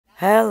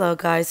Hello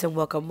guys and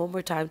welcome one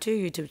more time to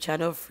your YouTube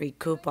channel Free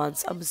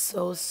Coupons. I'm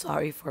so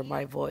sorry for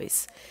my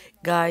voice.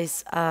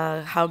 Guys,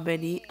 how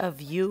many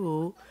of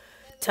you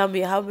tell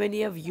me how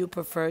many of you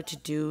prefer to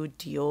do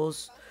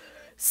deals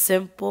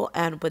simple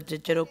and with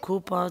digital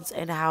coupons,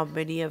 and how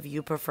many of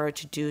you prefer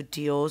to do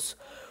deals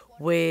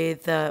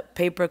with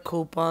paper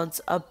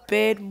coupons, a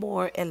bit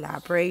more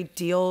elaborate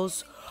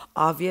deals,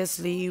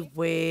 obviously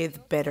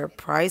with better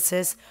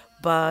prices,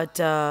 but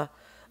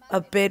a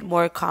bit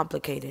more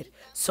complicated.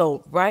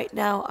 So right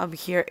now I'm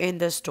here in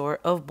the store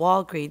of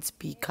Walgreens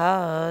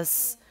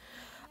because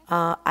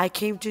I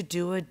came to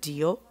do a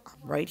deal.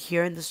 I'm right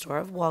here in the store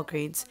of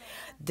Walgreens.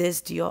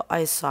 This deal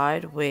I saw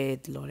it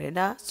with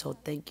Lorena, so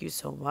thank you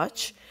so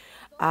much.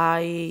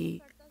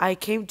 I I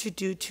came to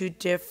do two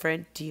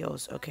different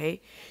deals,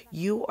 okay?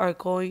 You are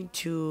going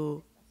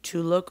to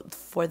look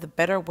for the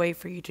better way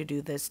for you to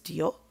do this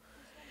deal.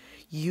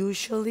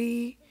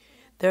 Usually,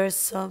 there are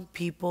some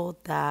people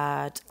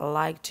that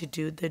like to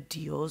do the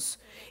deals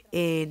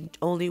in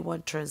only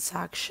one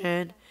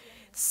transaction.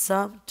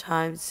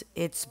 Sometimes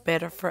it's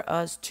better for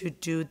us to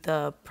do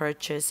the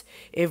purchase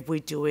if we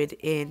do it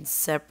in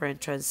separate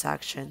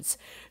transactions,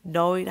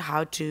 knowing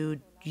how to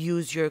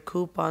use your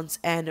coupons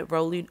and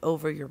rolling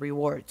over your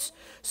rewards.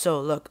 So,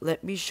 look,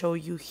 let me show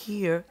you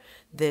here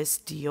this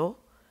deal.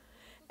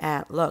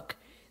 And look,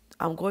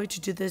 I'm going to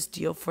do this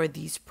deal for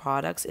these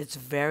products. It's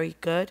very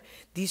good.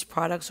 These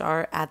products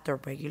are at the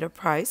regular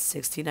price,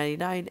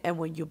 $16.99, and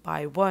when you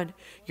buy one,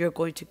 you're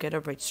going to get a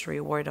registry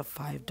reward of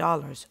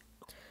 $5.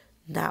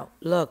 Now,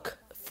 look,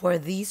 for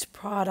these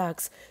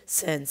products,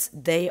 since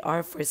they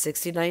are for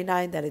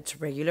 $16.99, that it's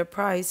regular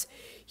price,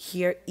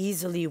 here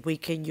easily we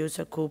can use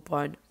a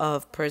coupon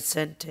of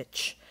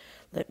percentage.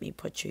 Let me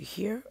put you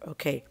here.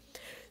 Okay.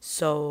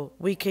 So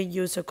we can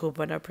use a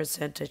coupon of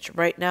percentage.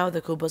 Right now,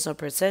 the coupons of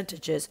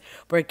percentages,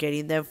 we're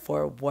getting them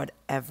for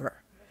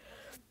whatever.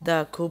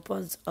 The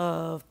coupons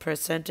of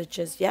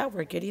percentages, yeah,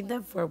 we're getting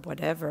them for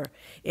whatever.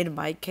 In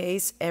my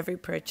case, every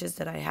purchase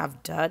that I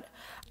have done,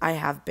 I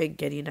have been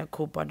getting a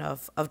coupon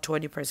of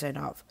 20%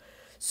 off.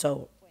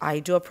 So I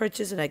do a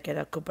purchase and I get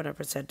a coupon of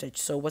percentage.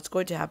 So what's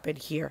going to happen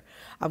here?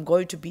 I'm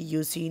going to be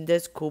using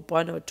this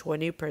coupon of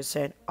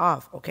 20%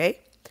 off,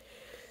 okay?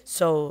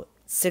 So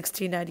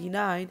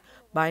 16.99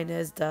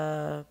 minus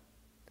the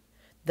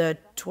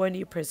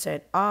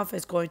 20% off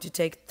is going to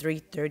take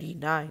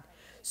 3.39.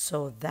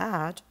 So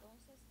that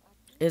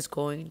is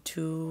going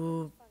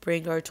to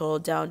bring our total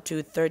down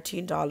to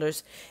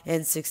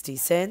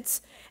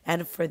 $13.60.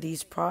 And for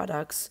these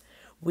products,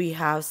 we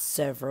have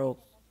several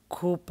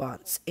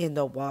coupons in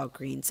the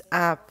Walgreens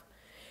app.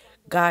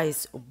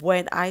 Guys,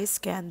 when I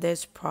scanned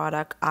this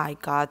product, I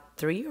got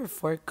 3 or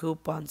 4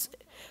 coupons.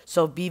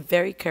 So be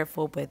very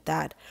careful with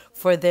that.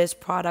 For this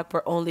product,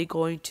 we're only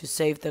going to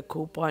save the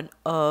coupon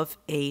of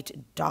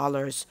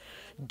 $8.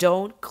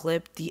 Don't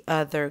clip the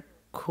other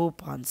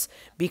coupons,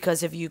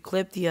 because if you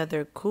clip the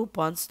other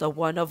coupons, the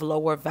one of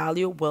lower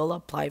value will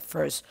apply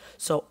first.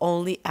 So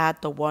only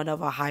add the one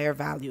of a higher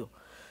value.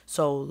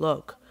 So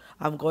look,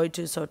 I'm going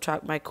to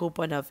subtract my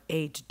coupon of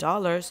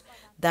 $8.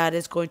 That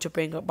is going to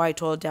bring up my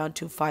total down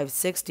to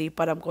 $5.60,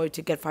 but I'm going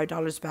to get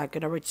 $5 back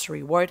in a rich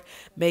reward,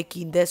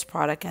 making this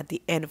product at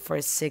the end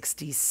for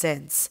 60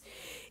 cents.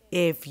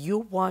 If you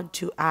want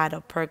to add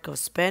a perk of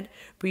spend,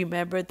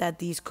 remember that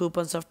these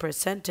coupons of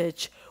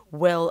percentage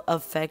will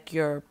affect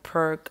your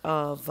perk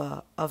of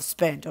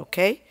spend,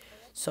 okay?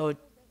 So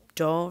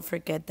don't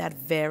forget that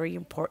very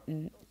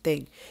important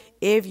thing.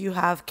 If you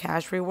have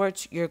cash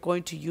rewards, you're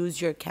going to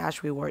use your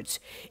cash rewards.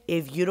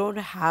 If you don't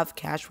have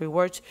cash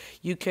rewards,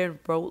 you can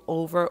roll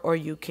over or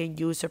you can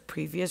use a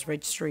previous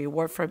registry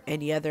reward from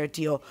any other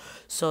deal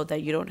so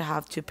that you don't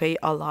have to pay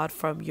a lot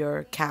from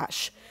your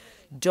cash.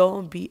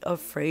 Don't be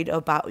afraid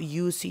about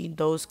using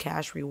those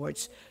cash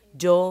rewards.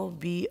 Don't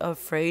be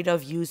afraid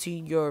of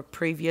using your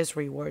previous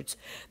rewards.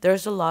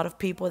 There's a lot of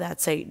people that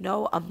say,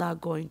 no, I'm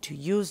not going to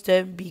use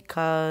them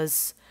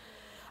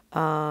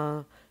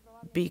uh,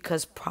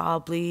 because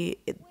probably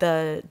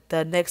the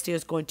next year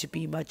is going to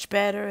be much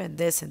better and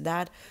this and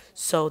that,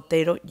 so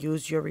they don't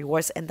use your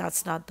rewards, and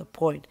that's not the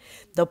point.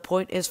 The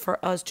point is for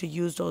us to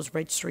use those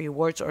registry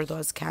rewards or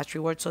those cash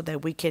rewards so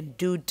that we can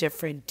do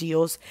different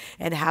deals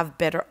and have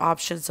better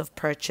options of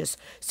purchase.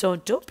 So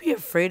don't be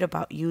afraid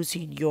about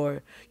using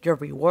your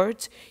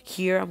rewards.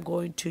 Here I'm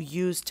going to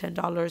use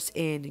 $10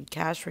 in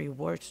cash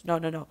rewards. No,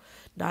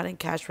 not in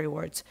cash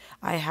rewards.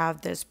 I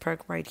have this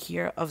perk right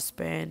here of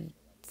spend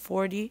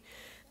 40.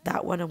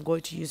 That one I'm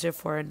going to use it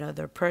for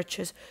another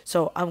purchase.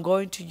 So I'm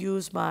going to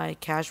use my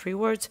cash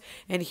rewards,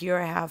 and here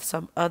I have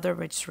some other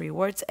rich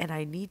rewards, and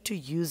I need to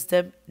use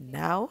them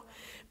now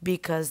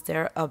because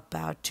they're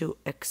about to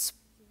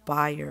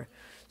expire.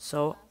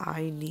 So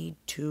I need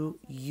to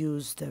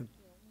use them.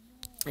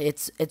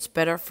 It's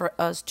better for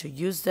us to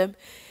use them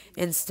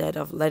instead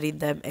of letting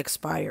them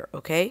expire,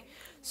 okay?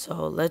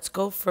 So let's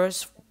go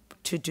first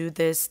to do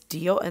this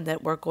deal, and then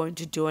we're going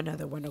to do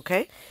another one,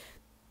 okay?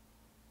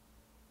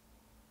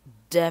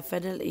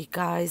 Definitely,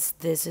 guys,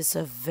 this is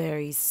a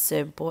very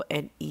simple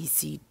and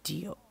easy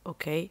deal,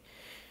 okay?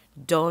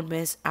 Don't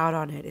miss out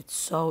on it. It's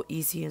so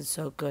easy and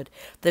so good.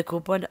 The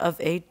coupon of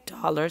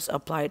 $8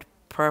 applied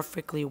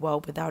perfectly well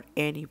without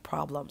any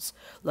problems.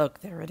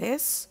 Look, there it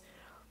is.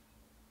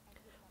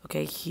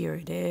 Okay, here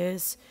it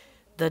is.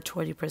 The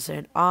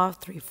 20%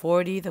 off,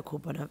 340. The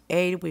coupon of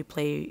 8, we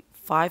pay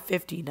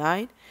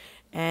 559,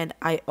 and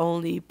I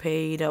only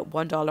paid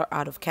 $1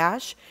 out of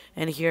cash.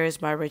 And here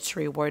is my rich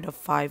reward of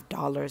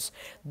 $5.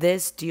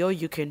 This deal,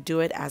 you can do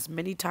it as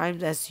many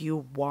times as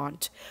you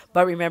want,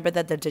 but remember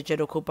that the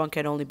digital coupon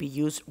can only be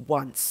used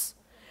once.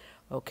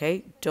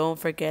 Okay, don't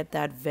forget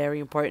that very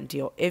important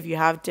deal. If you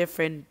have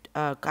different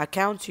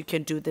accounts, you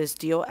can do this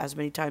deal as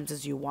many times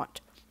as you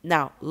want.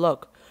 Now,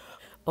 look,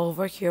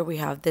 over here we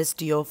have this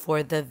deal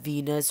for the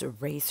Venus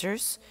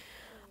racers.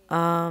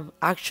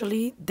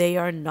 Actually, they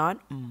are not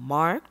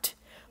marked,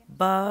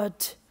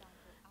 but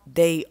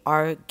they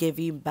are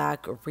giving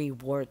back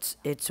rewards.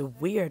 It's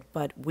weird,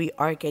 but we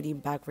are getting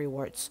back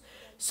rewards.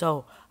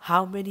 So,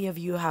 how many of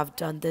you have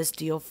done this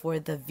deal for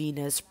the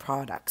Venus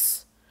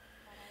products?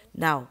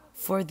 Now,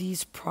 for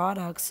these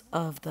products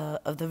of the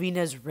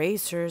Venus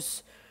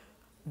racers,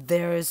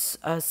 there's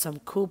some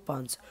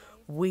coupons.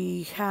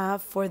 We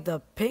have for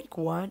the pink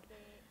one,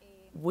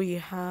 we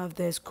have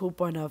this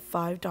coupon of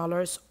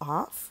 $5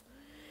 off.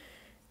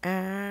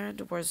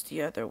 And where's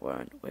the other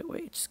one?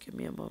 Wait, just give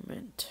me a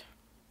moment.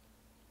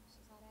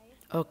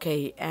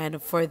 Okay,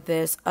 and for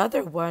this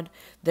other one,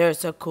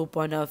 there's a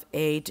coupon of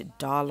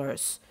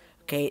 $8.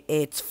 Okay,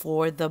 it's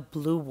for the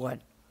blue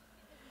one.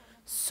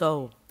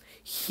 So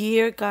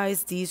here,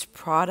 guys, these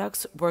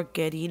products we're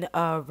getting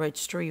a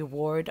register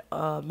reward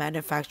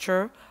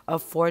manufacturer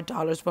of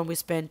 $4 when we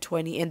spend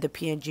 20 in the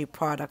PNG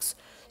products.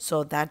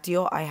 So that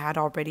deal I had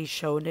already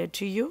shown it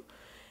to you.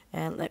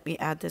 And let me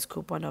add this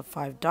coupon of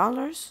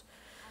 $5.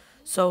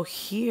 So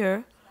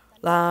here,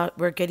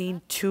 we're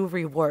getting two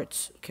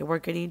rewards. Okay, we're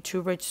getting two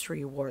register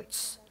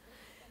rewards.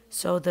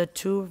 So the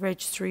two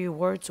register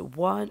rewards,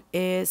 one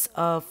is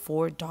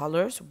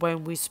 $4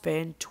 when we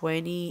spend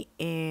 20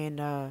 in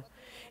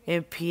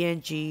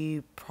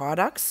PNG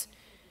products.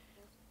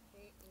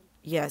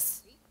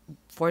 Yes,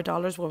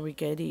 $4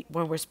 when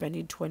when we're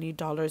spending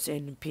 $20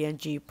 in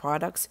PNG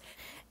products.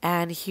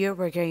 And here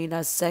we're getting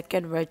a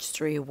second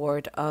register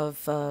reward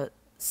of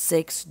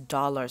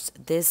 $6.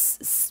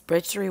 This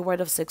register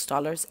reward of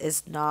 $6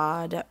 is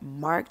not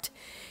marked.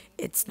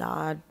 It's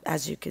not,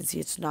 as you can see,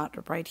 it's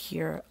not right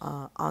here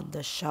on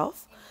the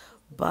shelf,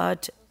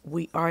 but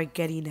we are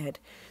getting it.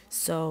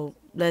 So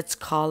let's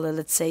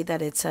say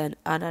that it's an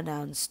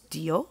unannounced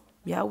deal.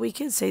 Yeah, we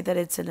can say that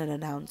it's an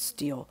unannounced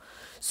deal.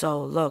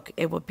 So look,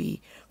 it would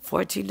be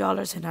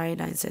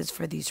 $14.99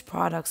 for these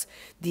products.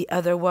 The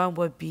other one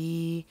would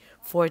be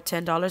for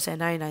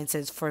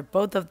 $10.99. For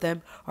both of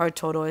them, our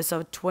total is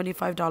of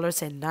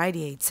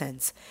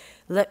 $25.98.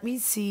 Let me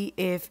see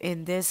if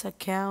in this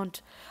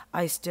account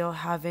I still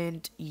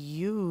haven't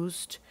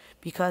used,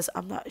 because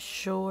I'm not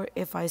sure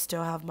if I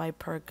still have my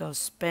perk of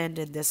spend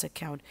in this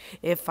account.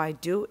 If I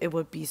do, it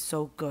would be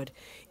so good.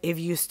 If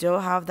you still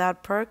have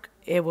that perk,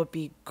 it would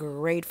be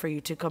great for you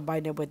to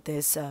combine it with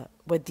these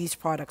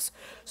products.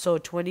 So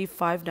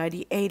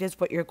 $25.98 is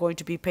what you're going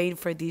to be paying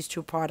for these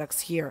two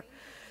products here.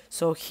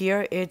 So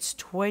here it's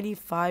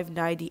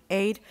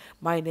 $25.98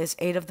 minus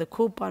 8 of the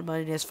coupon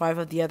minus 5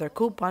 of the other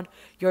coupon.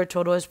 Your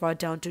total is brought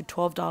down to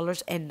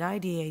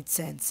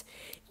 $12.98.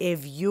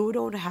 If you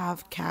don't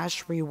have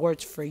cash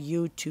rewards for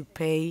you to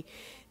pay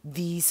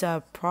these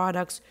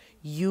products,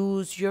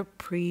 use your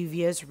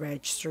previous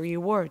register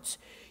rewards.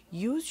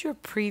 Use your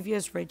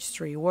previous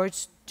register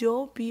rewards.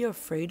 Don't be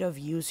afraid of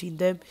using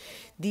them.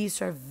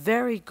 These are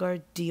very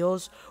good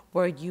deals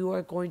where you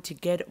are going to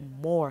get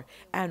more.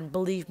 And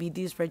believe me,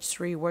 these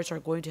register rewards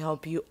are going to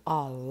help you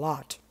a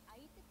lot.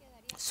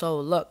 So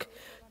look,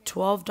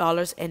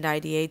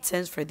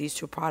 $12.98 for these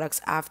two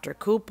products after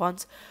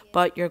coupons,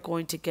 but you're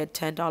going to get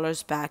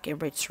 $10 back in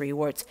register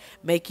rewards,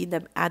 making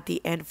them at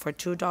the end for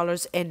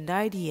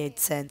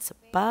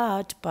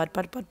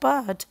 $2.98.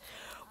 But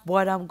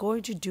what I'm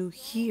going to do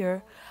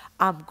here,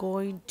 I'm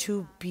going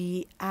to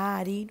be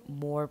adding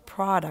more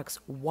products.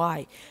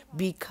 Why?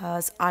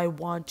 Because I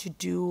want to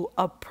do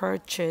a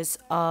purchase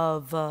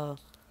of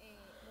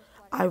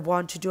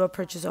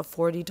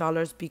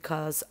 $40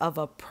 because of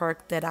a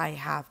perk that I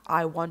have.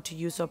 I want to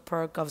use a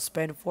perk of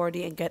spend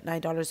 40 and get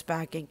 $9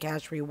 back in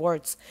cash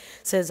rewards,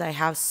 since I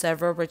have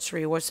several rich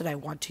rewards that I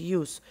want to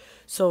use.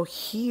 So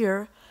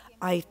here,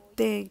 I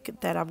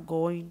think that I'm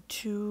going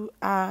to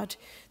add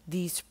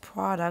these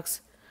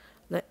products.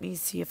 Let me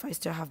see if I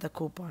still have the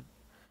coupon.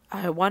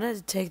 I wanted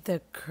to take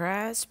the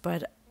crest,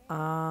 but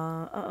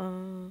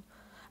I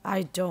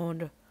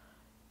don't.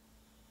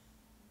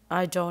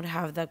 I don't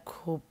have the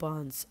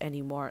coupons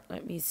anymore.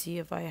 Let me see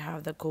if I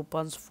have the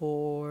coupons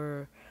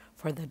for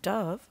the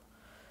Dove,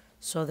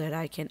 so that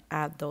I can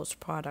add those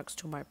products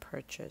to my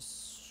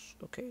purchase.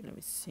 Okay, let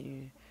me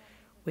see.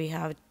 We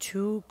have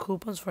two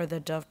coupons for the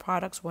Dove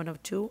products, one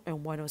of 2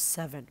 and one of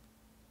 7.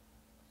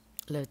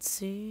 Let's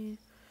see.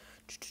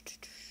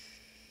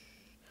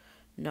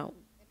 No,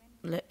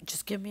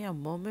 just give me a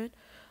moment.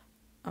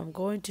 I'm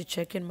going to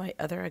check in my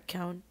other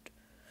account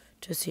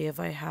to see if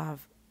I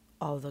have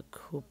all the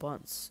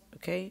coupons.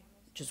 Okay,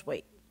 just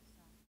wait.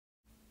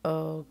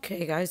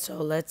 Okay, guys, so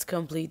let's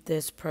complete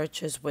this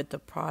purchase with the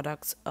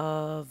products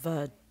of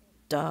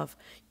Dove.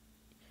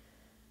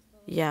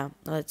 Yeah,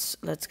 let's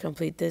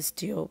complete this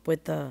deal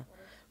with the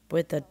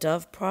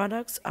Dove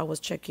products. I was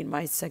checking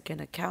my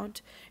second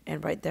account,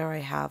 and right there I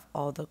have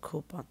all the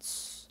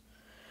coupons.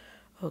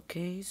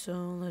 Okay, so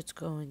let's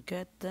go and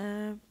get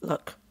them.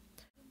 Look.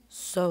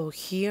 So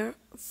here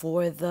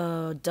for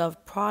the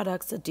Dove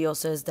products, the deal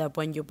says that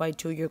when you buy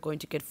two, you're going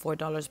to get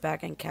 $4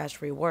 back in cash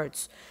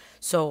rewards.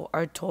 So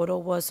our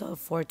total was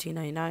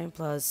 $14.99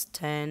 plus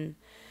 10,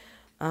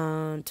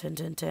 10,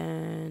 10,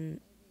 10.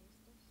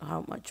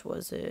 How much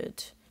was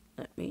it?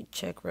 Let me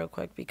check real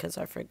quick because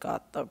I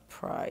forgot the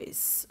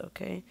price.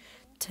 Okay,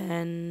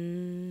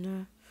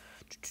 10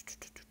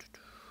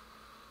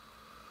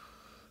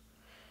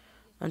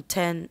 and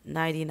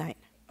 10.99.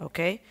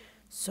 Okay,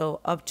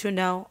 so up to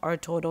now our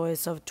total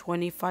is of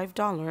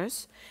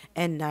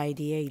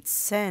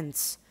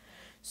 $25.98.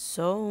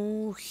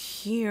 So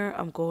here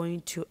I'm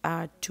going to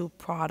add two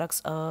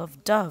products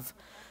of Dove.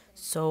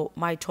 So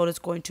my total is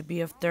going to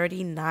be of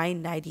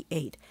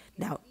 $39.98.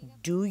 Now,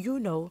 do you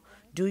know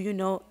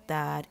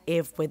that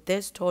if with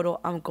this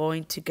total I'm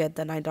going to get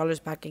the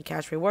 $9 back in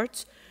cash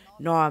rewards?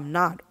 No, I'm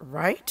not,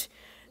 right?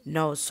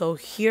 No, so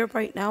here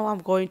right now I'm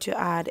going to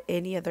add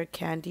any other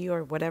candy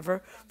or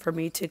whatever for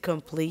me to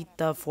complete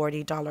the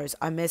 $40.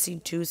 I'm missing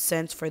 2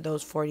 cents for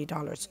those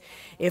 $40.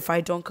 If I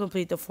don't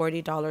complete the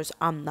 $40,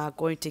 I'm not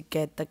going to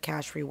get the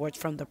cash rewards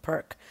from the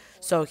perk.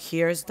 So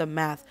here's the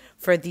math.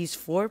 For these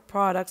 4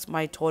 products,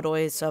 my total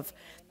is of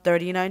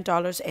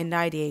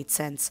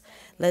 $39.98.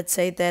 Let's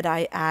say that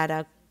I add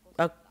a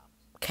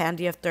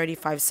candy of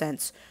 35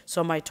 cents.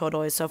 So my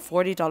total is of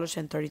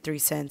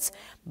 $40.33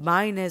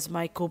 minus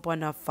my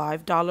coupon of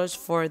 $5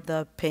 for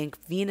the pink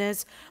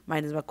Venus,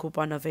 minus my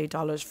coupon of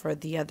 $8 for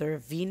the other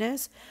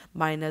Venus,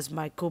 minus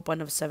my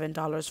coupon of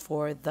 $7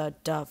 for the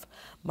Dove.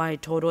 My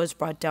total is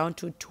brought down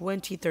to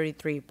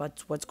 $20.33.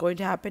 But what's going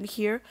to happen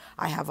here,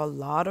 I have a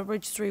lot of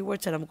register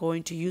rewards that I'm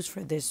going to use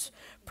for this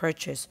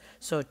purchase.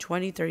 So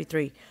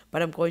 $20.33,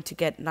 but I'm going to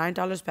get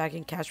 $9 back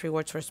in cash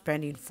rewards for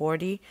spending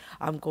 $40.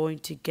 I'm going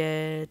to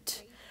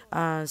get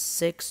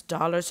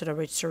 $6 in a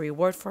register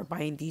reward for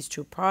buying these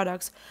 2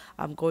 products.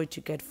 I'm going to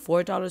get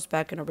 $4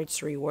 back in a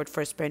register reward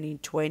for spending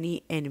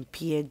 $20 in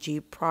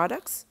P&G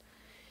products.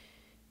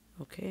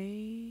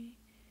 Okay,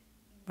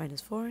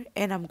 minus 4,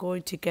 and I'm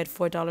going to get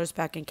 $4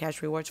 back in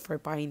cash rewards for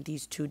buying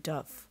these 2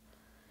 Dove.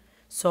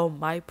 So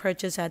my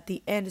purchase at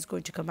the end is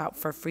going to come out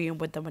for free and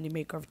with the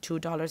moneymaker of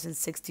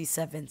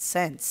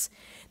 $2.67.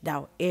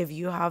 Now, if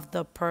you have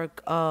the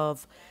perk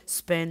of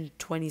spend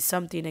 20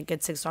 something and get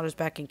 $6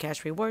 back in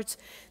cash rewards,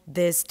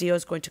 this deal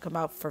is going to come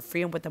out for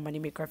free and with the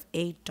moneymaker of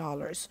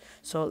 $8.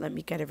 So let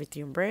me get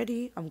everything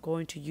ready. I'm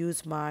going to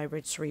use my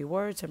rich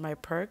rewards and my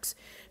perks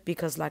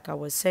because like I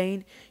was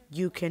saying,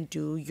 you can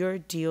do your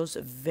deals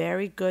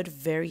very good,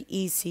 very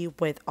easy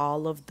with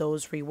all of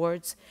those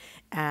rewards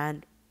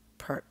and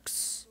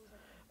perks.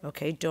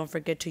 Okay, don't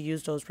forget to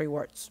use those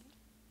rewards.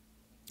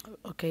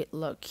 Okay,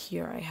 look,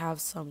 here I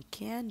have some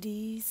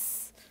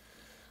candies.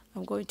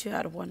 I'm going to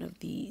add one of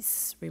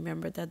these.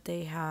 Remember that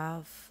they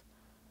have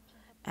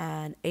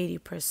an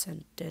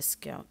 80%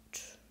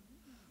 discount.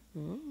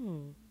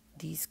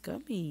 These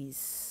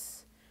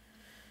gummies.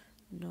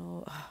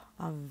 No,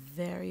 I'm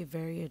very,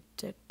 very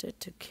addicted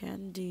to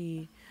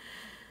candy.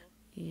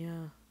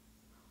 Yeah,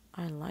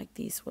 I like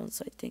these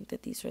ones. I think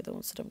that these are the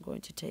ones that I'm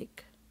going to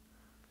take.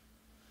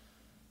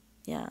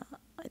 Yeah,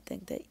 I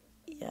think that,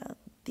 yeah,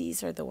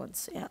 these are the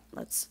ones. Yeah,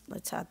 let's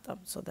add them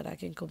so that I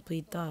can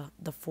complete the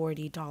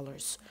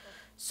 $40.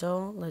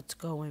 So let's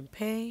go and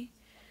pay.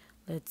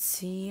 Let's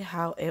see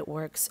how it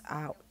works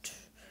out.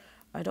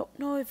 I don't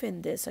know if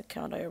in this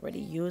account I already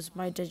used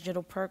my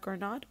digital perk or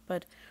not,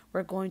 but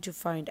we're going to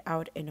find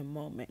out in a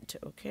moment,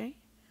 okay?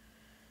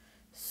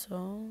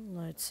 So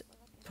let's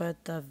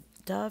put the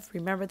Dove.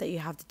 Remember that you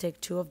have to take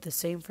 2 of the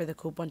same for the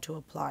coupon to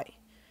apply.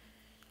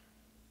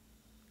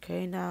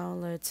 Okay, now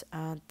let's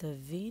add the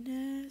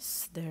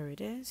Venus. There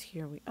it is.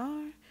 Here we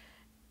are.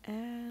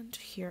 And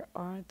here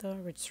are the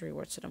rich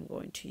rewards that I'm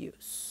going to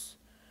use.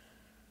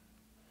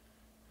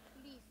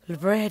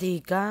 Ready,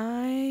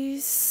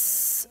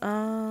 guys.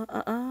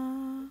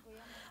 I'm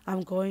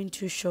going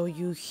to show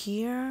you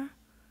here.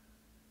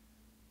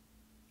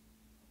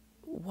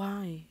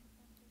 Why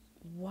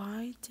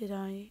did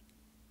I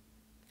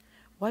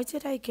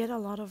get a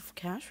lot of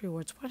cash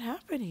rewards? What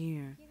happened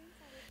here?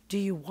 Do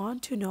you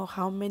want to know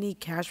how many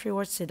cash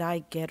rewards did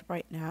I get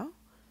right now?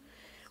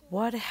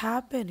 What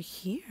happened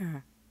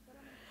here?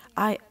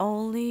 I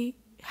only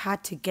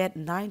had to get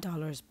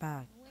 $9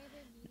 back.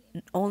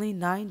 Only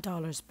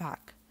 $9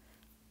 back.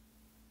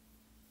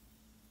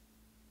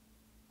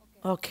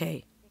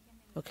 Okay,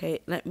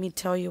 let me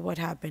tell you what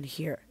happened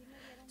here.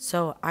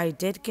 So I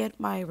did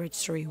get my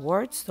register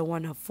rewards, the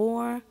one of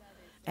 4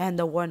 and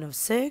the one of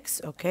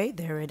 6. Okay,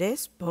 there it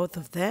is, both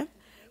of them.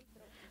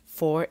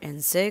 4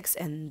 and 6,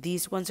 and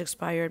these ones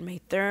expired May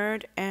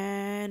 3rd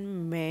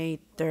and May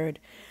 3rd.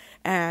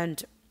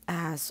 And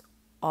as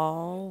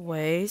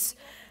always,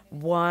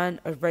 one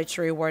rich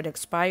reward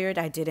expired.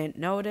 I didn't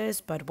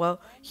notice, but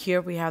well,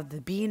 here we have the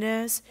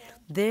Venus.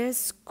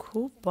 This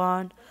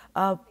coupon,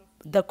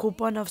 the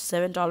coupon of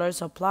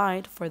 $7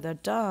 applied for the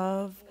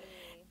Dove,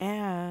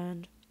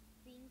 and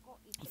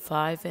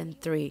 5 and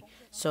 3.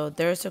 So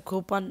there's a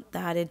coupon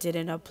that it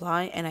didn't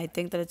apply, and I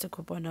think that it's a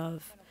coupon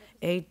of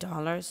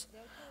 $8.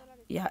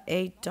 Yeah,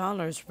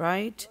 $8,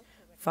 right?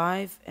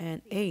 5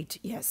 and 8,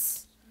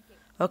 yes.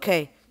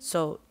 Okay,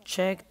 so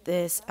check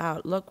this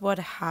out. Look what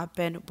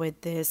happened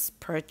with this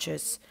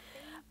purchase.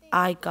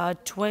 I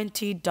got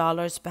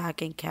 $20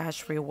 back in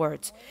cash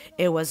rewards.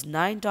 It was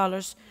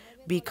 $9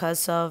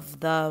 because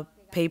of the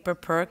paper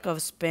perk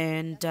of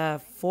spend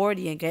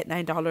 40 and get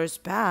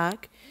 $9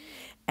 back.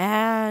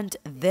 And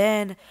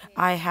then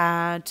I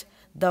had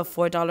the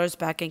 $4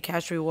 back in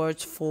cash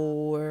rewards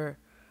for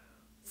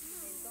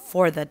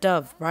the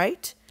Dove,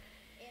 right?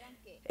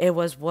 It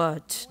was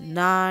what?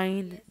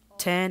 9,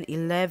 10,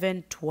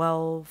 11,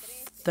 12,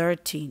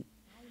 13.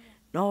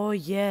 Oh,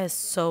 yes.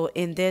 So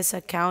in this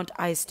account,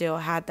 I still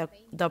had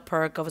the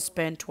perk of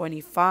spend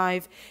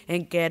 25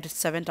 and get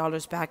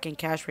 $7 back in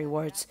cash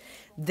rewards.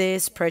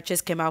 This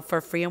purchase came out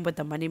for free and with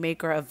the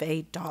moneymaker of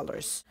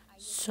 $8.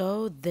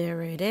 So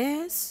there it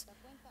is.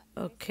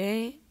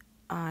 Okay.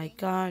 I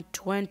got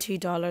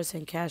 $20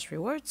 in cash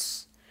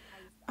rewards.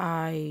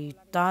 I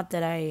thought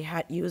that I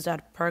had used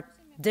that perk,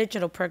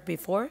 digital perk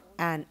before,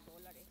 and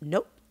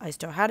nope, I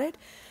still had it.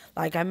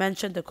 Like I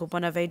mentioned, the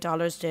coupon of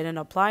 $8 didn't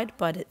apply,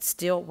 but it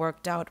still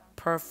worked out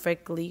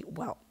perfectly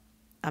well.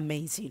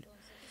 Amazing.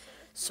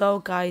 So,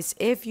 guys,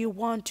 if you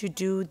want to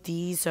do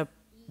these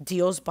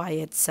deals by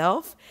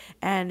itself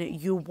and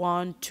you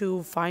want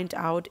to find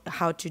out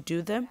how to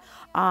do them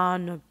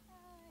on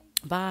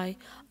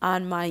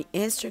on my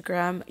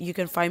Instagram, you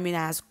can find me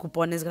as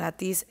Cupones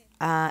Gratis,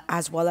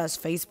 as well as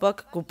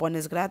Facebook,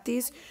 Cupones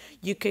Gratis.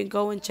 You can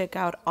go and check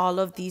out all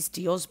of these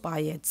deals by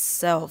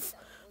itself.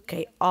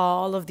 Okay,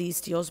 all of these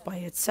deals by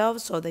itself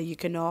so that you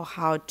can know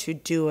how to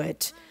do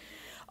it.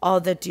 All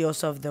the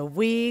deals of the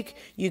week.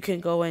 You can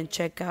go and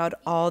check out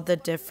all the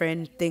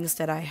different things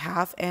that I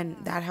have, and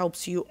that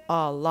helps you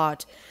a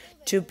lot.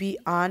 To be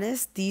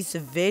honest, these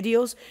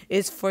videos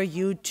is for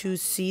you to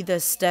see the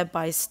step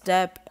by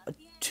step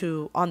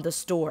to on the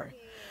store,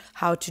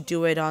 how to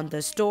do it on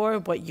the store,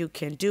 what you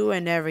can do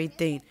and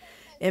everything.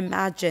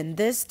 Imagine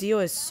this deal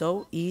is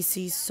so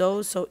easy,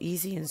 so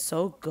easy and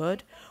so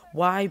good.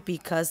 Why?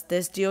 Because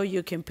this deal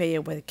you can pay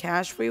it with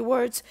cash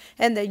rewards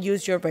and then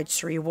use your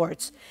rich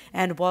rewards.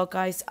 And well,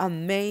 guys,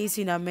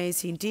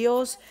 amazing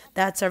deals.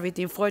 That's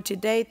everything for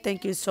today.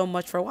 Thank you so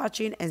much for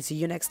watching and see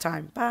you next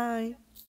time. Bye.